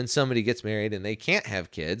when somebody gets married and they can't have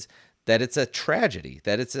kids, that it's a tragedy,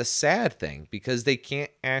 that it's a sad thing, because they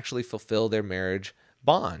can't actually fulfill their marriage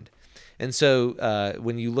bond. And so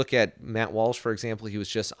when you look at Matt Walsh, for example, he was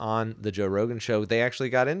just on the Joe Rogan show. They actually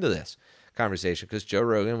got into this conversation because Joe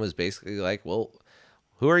Rogan was basically like, well,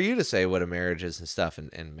 who are you to say what a marriage is and stuff?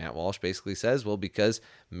 And Matt Walsh basically says, well, because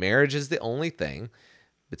marriage is the only thing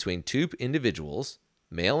between two individuals,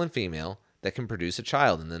 male and female, that can produce a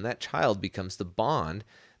child. And then that child becomes the bond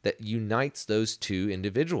that unites those two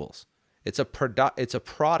individuals. It's a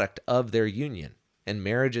product of their union, and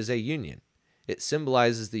marriage is a union. It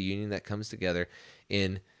symbolizes the union that comes together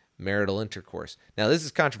in marital intercourse. Now, this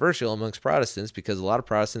is controversial amongst Protestants because a lot of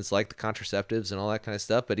Protestants like the contraceptives and all that kind of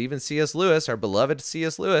stuff, but even C.S. Lewis, our beloved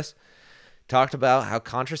C.S. Lewis, talked about how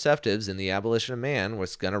contraceptives and the abolition of man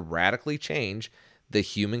was going to radically change the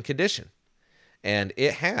human condition. And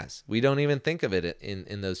it has. We don't even think of it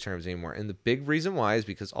in those terms anymore. And the big reason why is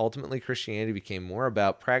because ultimately Christianity became more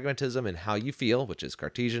about pragmatism and how you feel, which is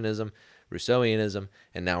Cartesianism, Rousseauianism,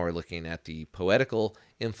 and now we're looking at the poetical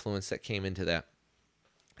influence that came into that.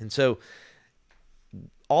 And so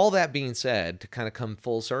all that being said, to kind of come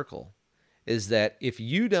full circle, is that if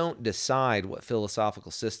you don't decide what philosophical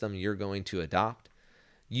system you're going to adopt,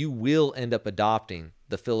 you will end up adopting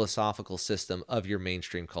the philosophical system of your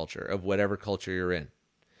mainstream culture, of whatever culture you're in,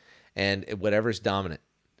 and whatever's dominant.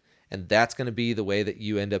 And that's going to be the way that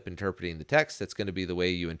you end up interpreting the text. That's going to be the way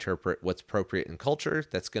you interpret what's appropriate in culture.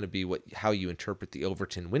 That's going to be how you interpret the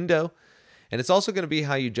Overton window. And it's also going to be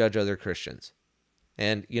how you judge other Christians.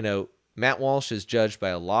 And, Matt Walsh is judged by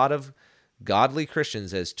a lot of godly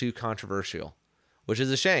Christians as too controversial, which is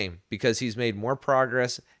a shame because he's made more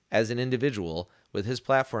progress as an individual with his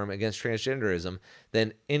platform against transgenderism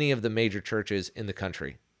than any of the major churches in the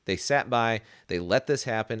country. They sat by, they let this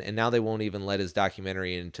happen, and now they won't even let his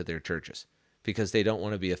documentary into their churches because they don't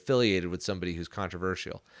want to be affiliated with somebody who's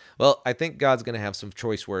controversial. Well, I think God's going to have some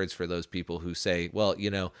choice words for those people who say, well,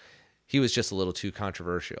 he was just a little too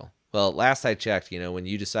controversial. Well, last I checked, when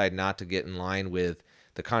you decide not to get in line with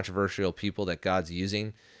the controversial people that God's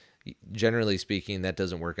using, generally speaking, that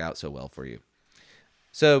doesn't work out so well for you.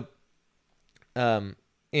 So,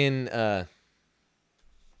 in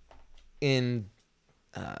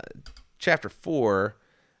chapter 4,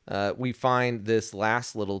 we find this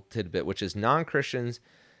last little tidbit, which is non-Christians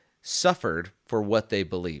suffered for what they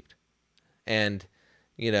believed. And,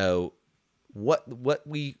 you know, what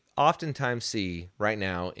we oftentimes see right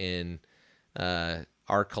now in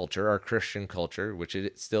our culture, our Christian culture, which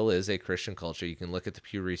it still is a Christian culture. You can look at the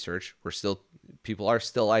Pew Research. People are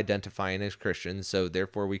still identifying as Christians, so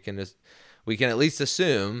therefore we can at least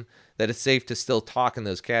assume that it's safe to still talk in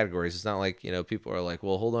those categories. It's not like, you know, people are like,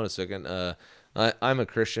 well, hold on a second, I'm a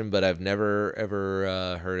Christian, but I've never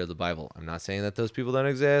ever heard of the Bible. I'm not saying that those people don't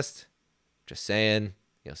exist. Just saying.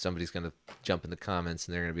 You know, somebody's going to jump in the comments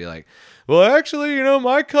and they're going to be like, well, actually, you know,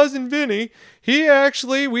 my cousin Vinny, we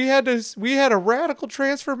had a radical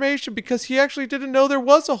transformation because he actually didn't know there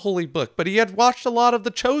was a holy book, but he had watched a lot of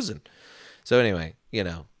The Chosen. So anyway, you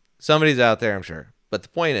know, somebody's out there, I'm sure. But the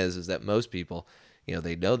point is that most people, you know,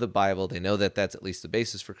 they know the Bible. They know that that's at least the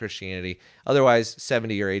basis for Christianity. Otherwise,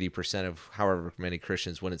 70 or 80% of however many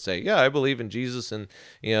Christians wouldn't say, yeah, I believe in Jesus and,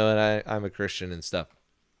 you know, and I'm a Christian and stuff.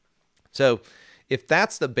 So if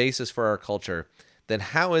that's the basis for our culture, then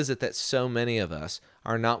how is it that so many of us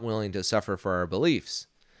are not willing to suffer for our beliefs,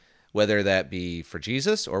 whether that be for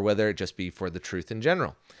Jesus or whether it just be for the truth in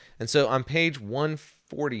general? And so on page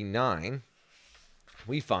 149,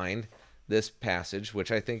 we find this passage,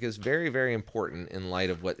 which I think is very, very important in light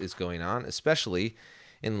of what is going on, especially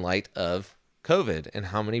in light of COVID and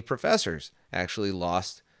how many professors actually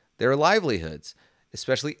lost their livelihoods,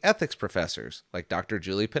 especially ethics professors like Dr.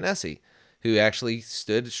 Julie Ponesse, who actually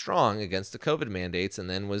stood strong against the COVID mandates and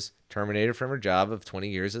then was terminated from her job of 20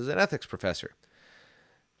 years as an ethics professor.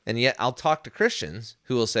 And yet I'll talk to Christians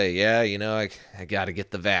who will say, yeah, you know, I got to get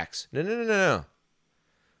the vax. No.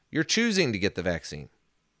 You're choosing to get the vaccine.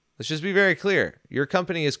 Let's just be very clear. Your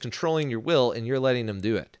company is controlling your will and you're letting them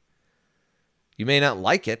do it. You may not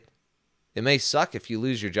like it. It may suck if you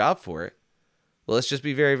lose your job for it. Well, let's just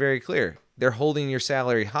be very, very clear. They're holding your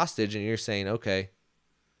salary hostage and you're saying, okay,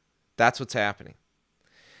 that's what's happening.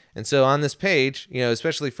 And so on this page, you know,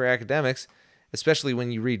 especially for academics, especially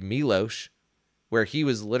when you read Milosh, where he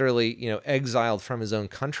was literally, you know, exiled from his own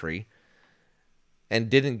country and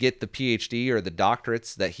didn't get the PhD or the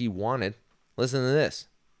doctorates that he wanted. Listen to this.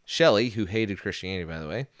 Shelley, who hated Christianity, by the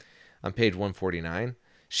way, on page 149,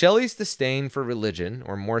 Shelley's disdain for religion,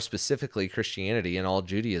 or more specifically Christianity and all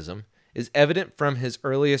Judaism, is evident from his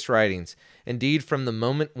earliest writings. Indeed, from the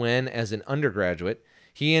moment when, as an undergraduate,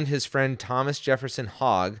 he and his friend Thomas Jefferson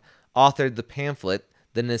Hogg authored the pamphlet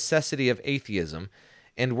The Necessity of Atheism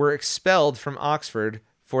and were expelled from Oxford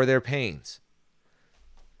for their pains.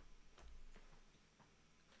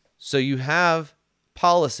 So you have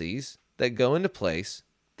policies that go into place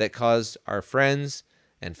that caused our friends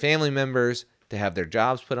and family members to have their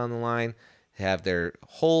jobs put on the line, have their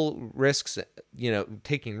whole risks, you know,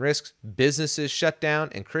 taking risks, businesses shut down,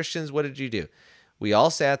 and Christians, what did you do? We all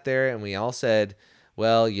sat there and we all said,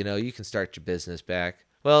 well, you know, you can start your business back.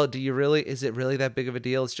 Well, is it really that big of a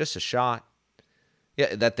deal? It's just a shot.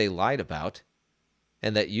 Yeah, that they lied about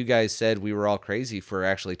and that you guys said we were all crazy for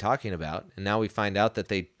actually talking about. And now we find out that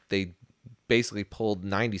they basically pulled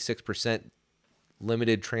 96%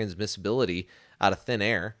 limited transmissibility out of thin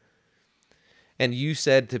air. And you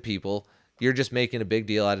said to people, you're just making a big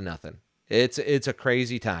deal out of nothing. It's a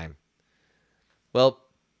crazy time. Well,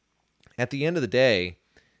 at the end of the day,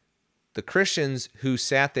 the Christians who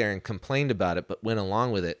sat there and complained about it but went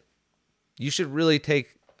along with it, you should really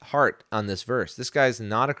take heart on this verse. This guy's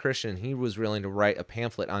not a Christian. He was willing to write a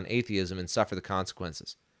pamphlet on atheism and suffer the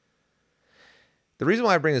consequences. The reason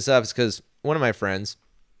why I bring this up is because one of my friends,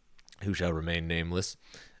 who shall remain nameless,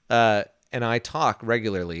 and I talk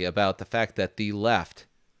regularly about the fact that the left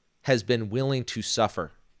has been willing to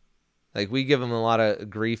suffer. Like, we give them a lot of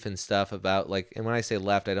grief and stuff about, like, and when I say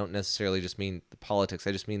left, I don't necessarily just mean the politics.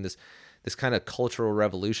 I just mean this kind of cultural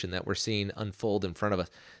revolution that we're seeing unfold in front of us.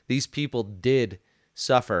 These people did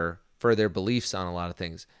suffer for their beliefs on a lot of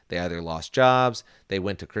things. They either lost jobs, they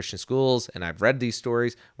went to Christian schools, and I've read these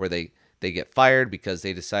stories where they get fired because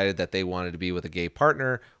they decided that they wanted to be with a gay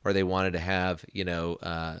partner, or they wanted to have, you know,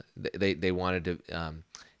 they wanted to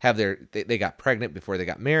have they got pregnant before they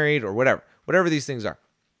got married, or whatever these things are.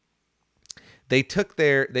 They took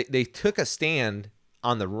they took a stand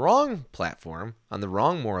on the wrong platform, on the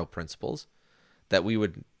wrong moral principles that we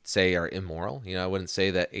would say are immoral. You know, I wouldn't say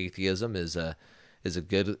that atheism is a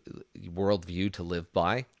good worldview to live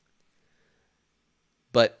by.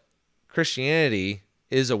 But Christianity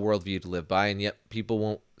is a worldview to live by, and yet people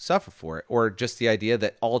won't suffer for it. Or just the idea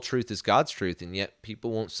that all truth is God's truth, and yet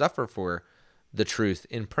people won't suffer for the truth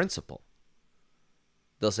in principle.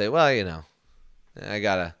 They'll say, well, you know, I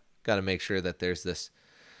gotta make sure that there's this,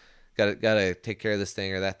 gotta take care of this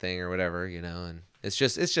thing or that thing or whatever, you know, and it's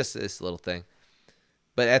just this little thing.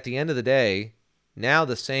 But at the end of the day, now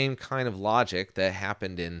the same kind of logic that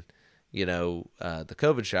happened in, the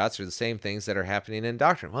COVID shots are the same things that are happening in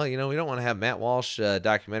doctrine. Well, we don't want to have Matt Walsh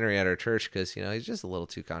documentary at our church because, he's just a little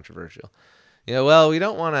too controversial. Well, we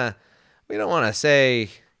don't want to say,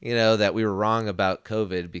 that we were wrong about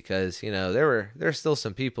COVID because, there's still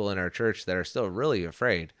some people in our church that are still really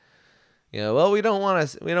afraid. Well, we don't want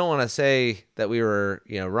to say that we were,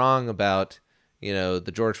 wrong about,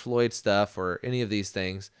 the George Floyd stuff or any of these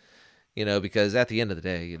things, because at the end of the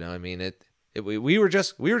day, we were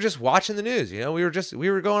just watching the news, we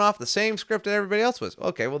were going off the same script that everybody else was.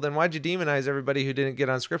 Okay, well then why'd you demonize everybody who didn't get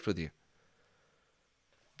on script with you?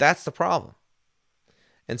 That's the problem.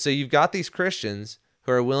 And so you've got these Christians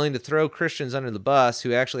who are willing to throw Christians under the bus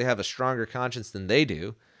who actually have a stronger conscience than they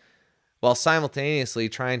do, while simultaneously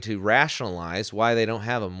trying to rationalize why they don't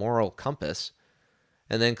have a moral compass,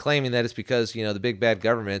 and then claiming that it's because, the big bad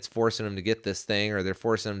government's forcing them to get this thing, or they're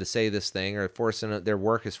forcing them to say this thing, or their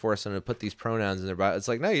work is forcing them to put these pronouns in their body. It's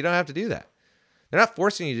like, no, you don't have to do that. They're not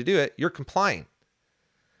forcing you to do it. You're complying.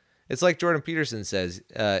 It's like Jordan Peterson says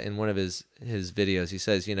in one of his videos. He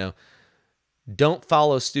says, don't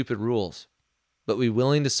follow stupid rules, but be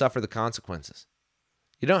willing to suffer the consequences.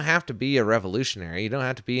 You don't have to be a revolutionary. You don't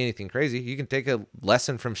have to be anything crazy. You can take a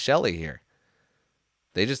lesson from Shelley here.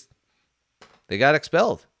 They got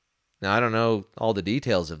expelled. Now, I don't know all the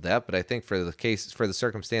details of that, but I think for the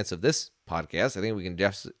circumstance of this podcast, I think we can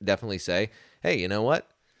definitely say, hey, you know what?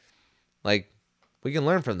 Like, we can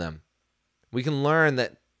learn from them. We can learn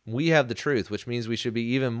that we have the truth, which means we should be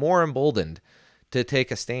even more emboldened to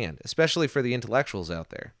take a stand, especially for the intellectuals out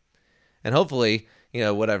there. And hopefully,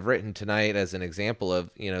 what I've written tonight as an example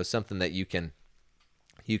of, something that you can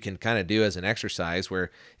kind of do as an exercise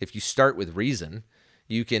where if you start with reason,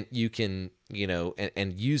 you can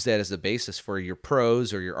and use that as the basis for your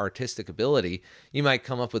prose or your artistic ability, you might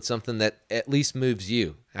come up with something that at least moves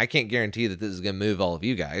you. I can't guarantee that this is going to move all of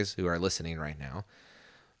you guys who are listening right now,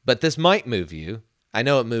 but this might move you. I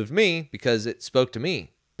know it moved me because it spoke to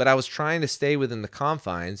me, but I was trying to stay within the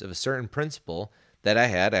confines of a certain principle that I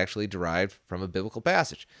had actually derived from a biblical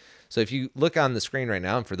passage. So if you look on the screen right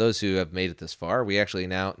now, and for those who have made it this far, we actually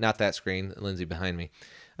now, not that screen, Lindsay behind me,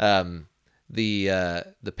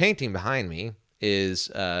 the painting behind me is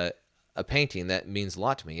a painting that means a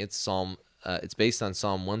lot to me. It's it's based on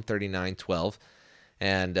Psalm 139:12,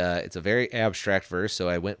 and it's a very abstract verse, so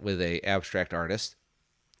I went with a abstract artist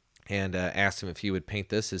and asked him if he would paint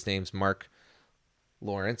this. His name's Mark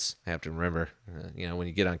Lawrence. I have to remember, when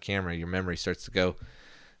you get on camera, your memory starts to go.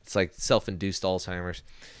 It's like self-induced Alzheimer's.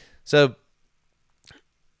 So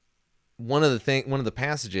one of the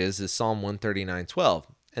passages is Psalm 139:12,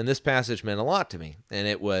 and this passage meant a lot to me. And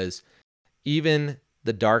it was, even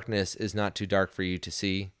the darkness is not too dark for you to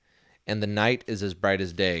see, and the night is as bright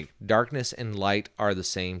as day. Darkness and light are the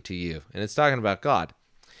same to you. And it's talking about God.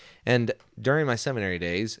 And during my seminary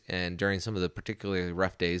days and during some of the particularly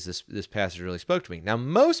rough days, this passage really spoke to me. Now,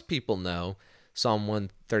 most people know Psalm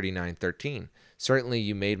 139:13. Certainly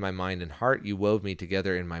you made my mind and heart. You wove me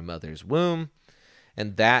together in my mother's womb.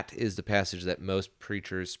 And that is the passage that most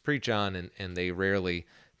preachers preach on, and they rarely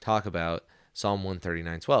talk about Psalm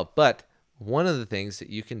 139:12. But one of the things that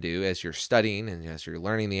you can do as you're studying and as you're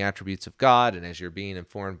learning the attributes of God and as you're being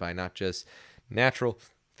informed by not just natural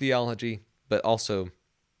theology, but also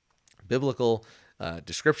biblical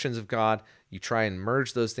descriptions of God, you try and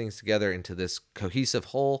merge those things together into this cohesive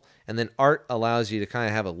whole, and then art allows you to kind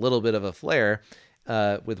of have a little bit of a flair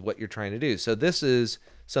with what you're trying to do. So this is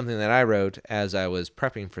something that I wrote as I was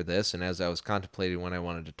prepping for this and as I was contemplating what I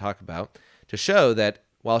wanted to talk about, to show that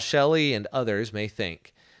while Shelley and others may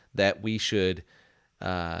think that we should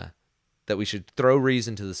throw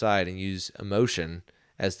reason to the side and use emotion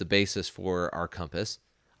as the basis for our compass,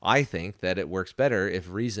 I think that it works better if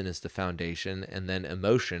reason is the foundation and then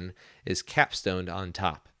emotion is capstoned on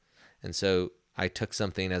top. And so I took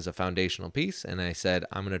something as a foundational piece and I said,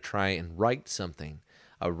 I'm going to try and write something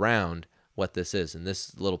around what this is. And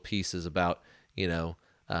this little piece is about,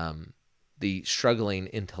 the struggling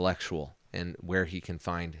intellectual and where he can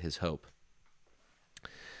find his hope.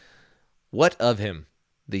 What of him,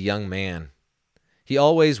 the young man? He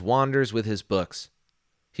always wanders with his books.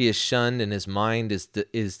 He is shunned, and his mind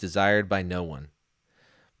is desired by no one.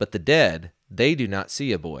 But the dead, they do not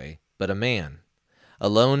see a boy, but a man,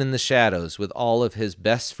 alone in the shadows with all of his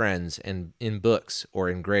best friends and in books or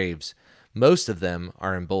in graves. Most of them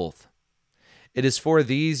are in both. It is for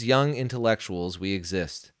these young intellectuals we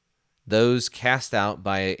exist, those cast out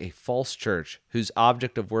by a false church whose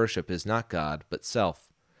object of worship is not God, but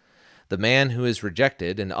self, the man who is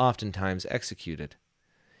rejected and oftentimes executed.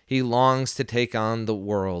 He longs to take on the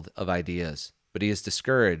world of ideas. but he is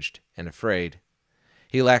discouraged and afraid.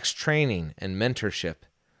 He lacks training and mentorship,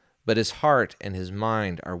 but his heart and his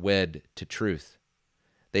mind are wed to truth.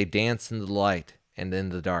 They dance in the light and in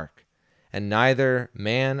the dark, and neither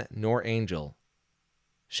man nor angel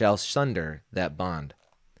shall sunder that bond.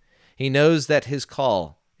 He knows that his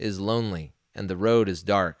call is lonely, and the road is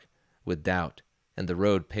dark with doubt, and the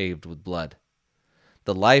road paved with blood.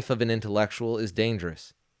 The life of an intellectual is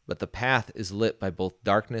dangerous, but the path is lit by both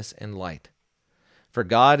darkness and light. For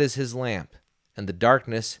God is his lamp, and the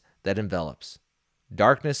darkness that envelops.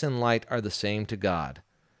 Darkness and light are the same to God.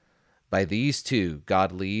 By these two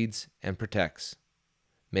God leads and protects.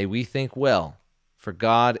 May we think well, for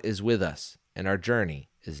God is with us, and our journey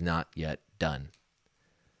is not yet done.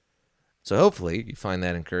 So hopefully you find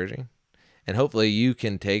that encouraging, and hopefully you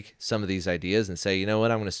can take some of these ideas and say, you know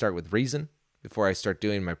what, I'm going to start with reason before I start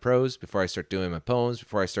doing my prose, before I start doing my poems,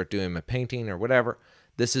 before I start doing my painting or whatever.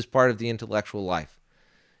 This is part of the intellectual life,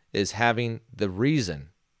 is having the reason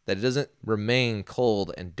that it doesn't remain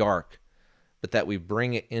cold and dark, but that we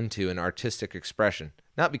bring it into an artistic expression.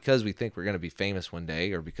 Not because we think we're going to be famous one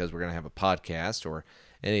day or because we're going to have a podcast or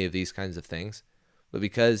any of these kinds of things, but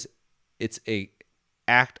because it's a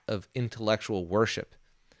act of intellectual worship.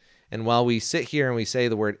 And while we sit here and we say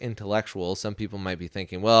the word intellectual, some people might be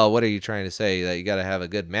thinking, well, what are you trying to say? That you got to have a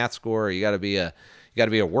good math score, or you got to be a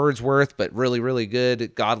Wordsworth, but really, really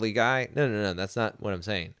good, godly guy? No, that's not what I'm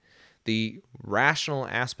saying. The rational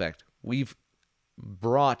aspect we've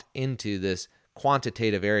brought into this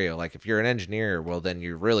quantitative area. Like if you're an engineer, well, then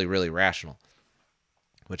you're really, really rational,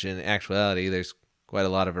 which in actuality, there's quite a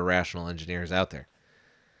lot of irrational engineers out there.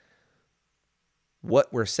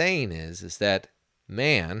 What we're saying is that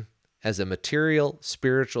man, as a material,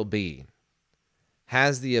 spiritual being,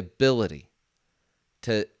 has the ability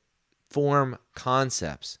to form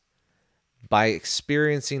concepts by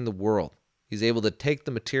experiencing the world. He's able to take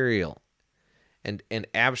the material and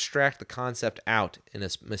abstract the concept out in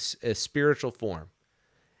a spiritual form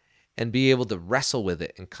and be able to wrestle with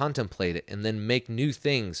it and contemplate it and then make new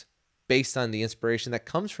things based on the inspiration that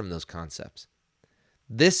comes from those concepts.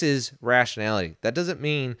 This is rationality. That doesn't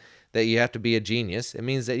mean that you have to be a genius. It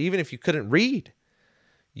means that even if you couldn't read,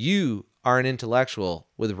 you are an intellectual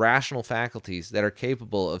with rational faculties that are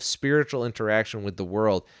capable of spiritual interaction with the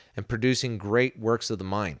world and producing great works of the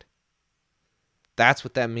mind. That's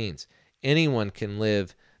what that means. Anyone can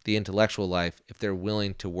live the intellectual life if they're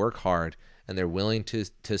willing to work hard and they're willing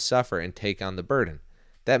to suffer and take on the burden.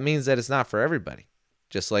 That means that it's not for everybody.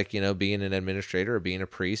 Just like, being an administrator or being a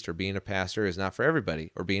priest or being a pastor is not for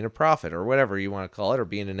everybody, or being a prophet or whatever you want to call it, or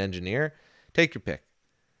being an engineer. Take your pick.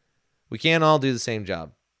 We can't all do the same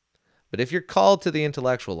job. But if you're called to the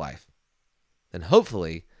intellectual life, then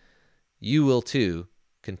hopefully you will too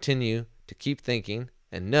continue to keep thinking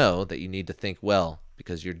and know that you need to think well,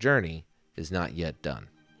 because your journey is not yet done.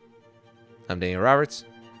 I'm Daniel Roberts.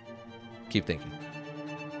 Keep thinking.